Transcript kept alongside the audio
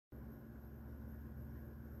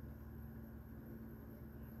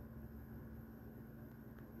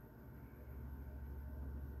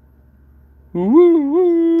Woo woo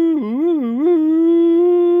woo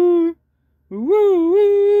woo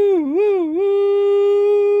woo woo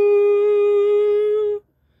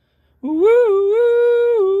woo.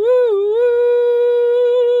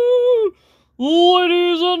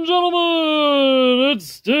 Ladies and gentlemen,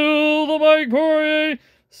 it's still the MtfbwU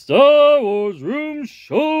Star Wars Room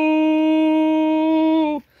Show,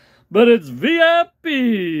 but it's VIP,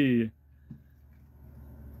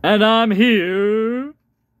 and I'm here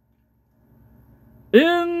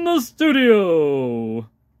in the studio.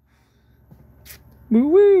 Woo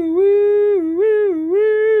woo woo woo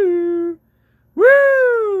woo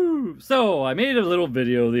woo. So I made a little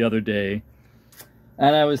video the other day,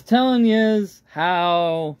 and I was telling yous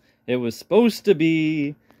how it was supposed to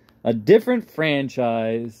be a different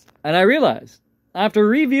franchise, and I realized after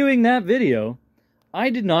reviewing that video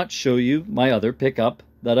I did not show you my other pickup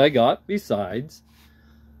that I got besides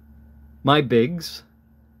my Biggs,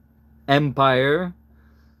 Empire,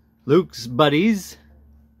 Luke's buddies,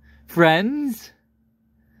 friends.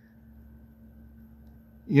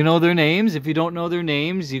 You know their names. If you don't know their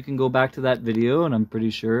names, you can go back to that video, and I'm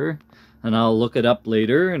pretty sure, and I'll look it up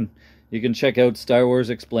later, and you can check out Star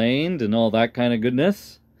Wars Explained and all that kind of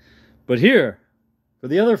goodness. But here, for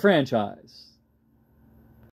the other franchise,